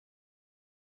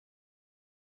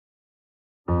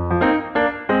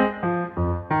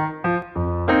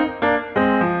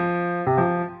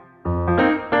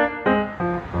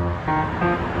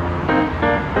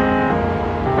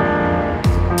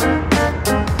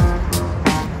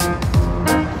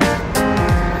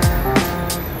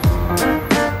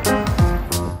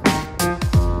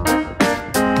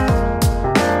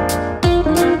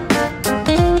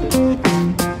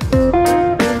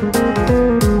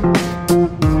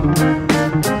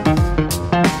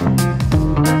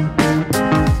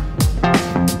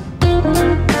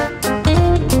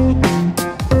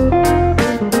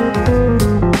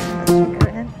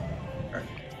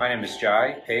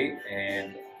Kate,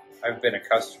 and I've been a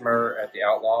customer at the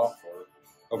Outlaw for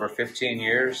over 15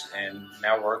 years and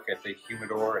now work at the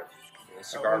humidor at the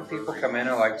Cigar Brewery. People come in,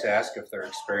 I like to ask if they're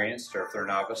experienced or if they're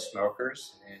novice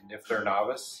smokers, and if they're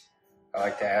novice, I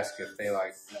like to ask if they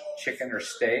like chicken or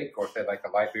steak, or if they like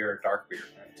a light beer or dark beer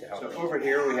to help. So over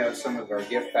here we have some of our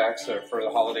gift packs for the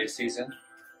holiday season.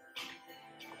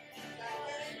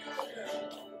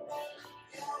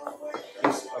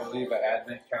 This Oliva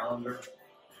Advent calendar.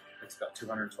 It's about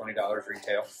 $220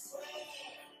 retail.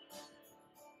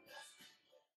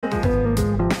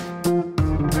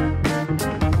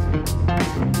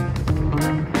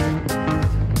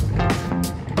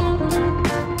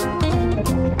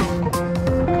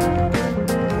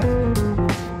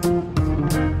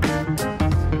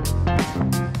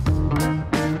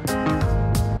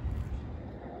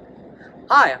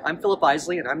 Hi, I'm Philip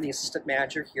Isley, and I'm the assistant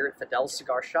manager here at Fidel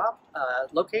Cigar Shop,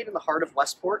 located in the heart of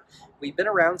Westport. We've been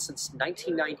around since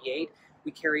 1998.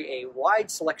 We carry a wide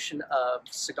selection of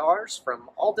cigars from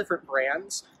all different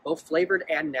brands, both flavored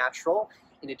and natural,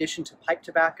 in addition to pipe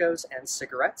tobaccos and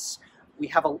cigarettes. We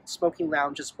have a smoking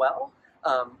lounge as well.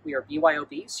 We are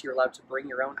BYOB, so you're allowed to bring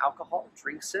your own alcohol,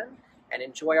 drinks in, and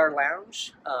enjoy our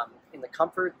lounge in the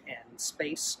comfort and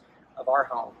space of our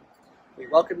home. We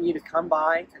welcome you to come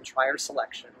by and try our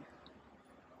selection.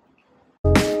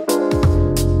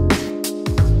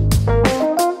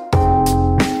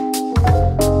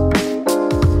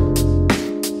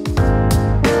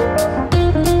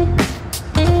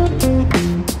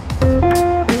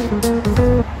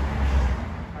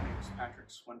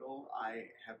 I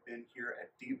have been here at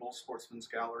Diebel Sportsman's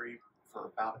Gallery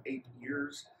for about 8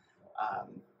 years,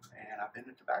 and I've been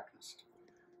a tobacconist.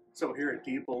 So here at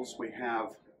Diebel's we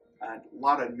have a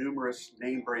lot of numerous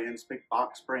name brands, big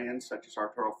box brands such as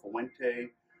Arturo Fuente,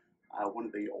 one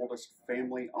of the oldest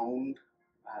family-owned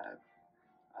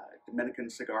Dominican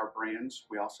cigar brands.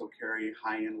 We also carry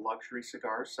high-end luxury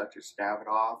cigars such as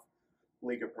Davidoff,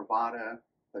 Liga Privada,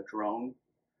 Padron.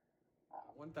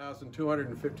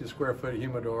 1,250 square foot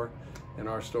humidor in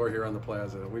our store here on the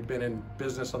plaza. We've been in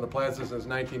business on the plaza since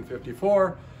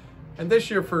 1954, and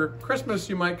this year for Christmas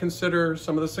you might consider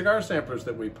some of the cigar samplers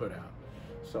that we put out.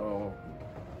 So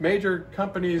major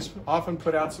companies often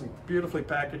put out some beautifully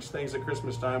packaged things at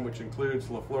Christmas time, which includes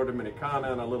La Flor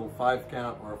Dominicana and a little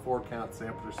 5-count or a 4-count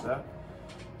sampler set.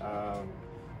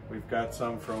 We've got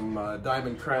some from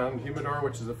Diamond Crown Humidor,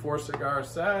 which is a 4-cigar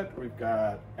set. We've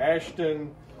got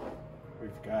Ashton.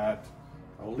 We've got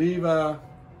Oliva.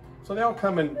 So they all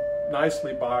come in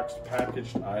nicely boxed,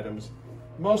 packaged items.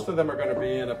 Most of them are going to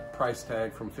be in a price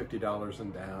tag from $50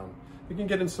 and down. You can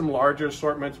get in some larger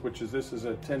assortments, which is this is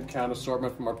a 10-count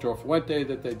assortment from Arturo Fuente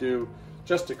that they do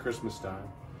just at Christmas time.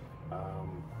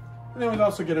 And then we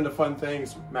also get into fun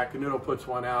things. Macanudo puts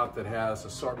one out that has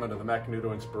assortment of the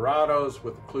Macanudo Inspirados,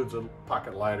 with includes a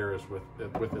pocket lighter with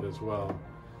it as well.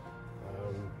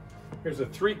 Here's a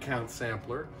 3-count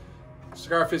sampler.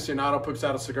 Cigar Aficionado puts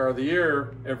out a Cigar of the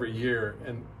Year every year,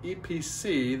 and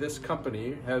EPC, this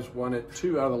company, has won it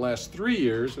 2 out of the last 3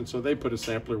 years, and so they put a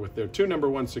sampler with their 2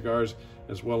 #1 cigars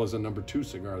as well as a #2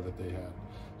 cigar that they had.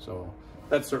 So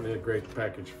that's certainly a great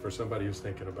package for somebody who's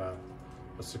thinking about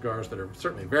cigars that are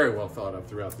certainly very well thought of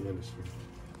throughout the industry.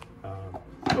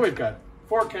 So we've got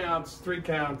 4 counts, 3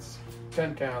 counts,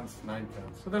 10 counts, 9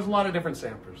 counts. So there's a lot of different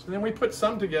samplers. And then we put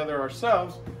some together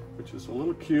ourselves, which is a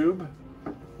little cube,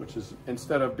 which is,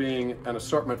 instead of being an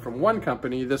assortment from one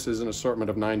company, this is an assortment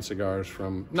of 9 cigars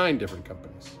from 9 different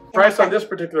companies. Price on this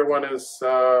particular one is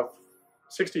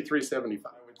 $63.75.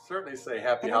 I would certainly say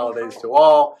happy holidays to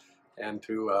all, and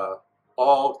to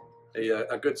all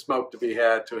a good smoke to be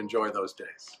had to enjoy those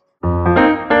days.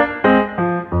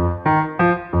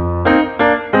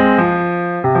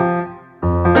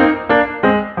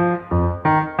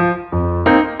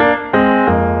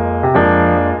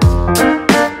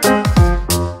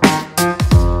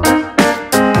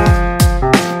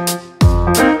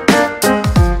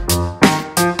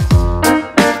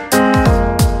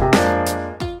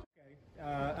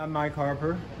 I'm Mike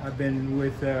Harper. I've been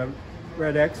with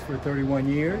Red X for 31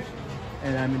 years,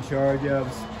 and I'm in charge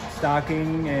of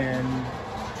stocking and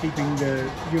keeping the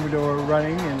humidor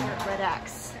running. And Red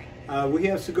X. We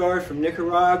have cigars from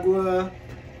Nicaragua,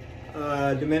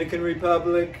 Dominican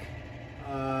Republic.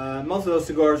 Most of those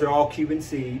cigars are all Cuban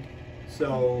seed,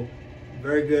 so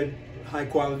very good, high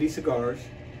quality cigars.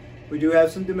 We do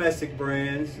have some domestic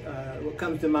brands. What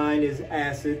comes to mind is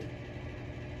Acid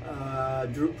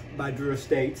by Drew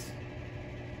Estates.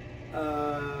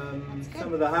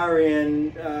 Some of the higher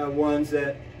end ones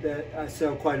that I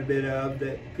sell quite a bit of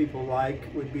that people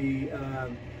like would be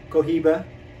Cohiba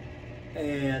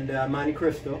and Monte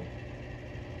Cristo.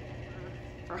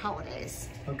 for holidays.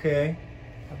 Okay.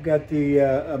 I've got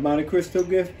the Monte Cristo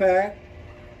gift pack.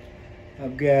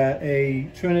 I've got a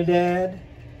Trinidad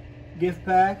gift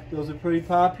pack. Those are pretty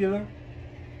popular.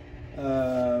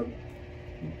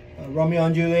 Romeo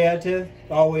and Julieta,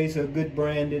 always a good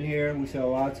brand in here. We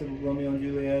sell lots of Romeo and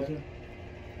Julieta.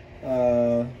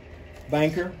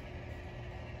 Banker,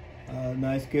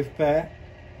 nice gift pack.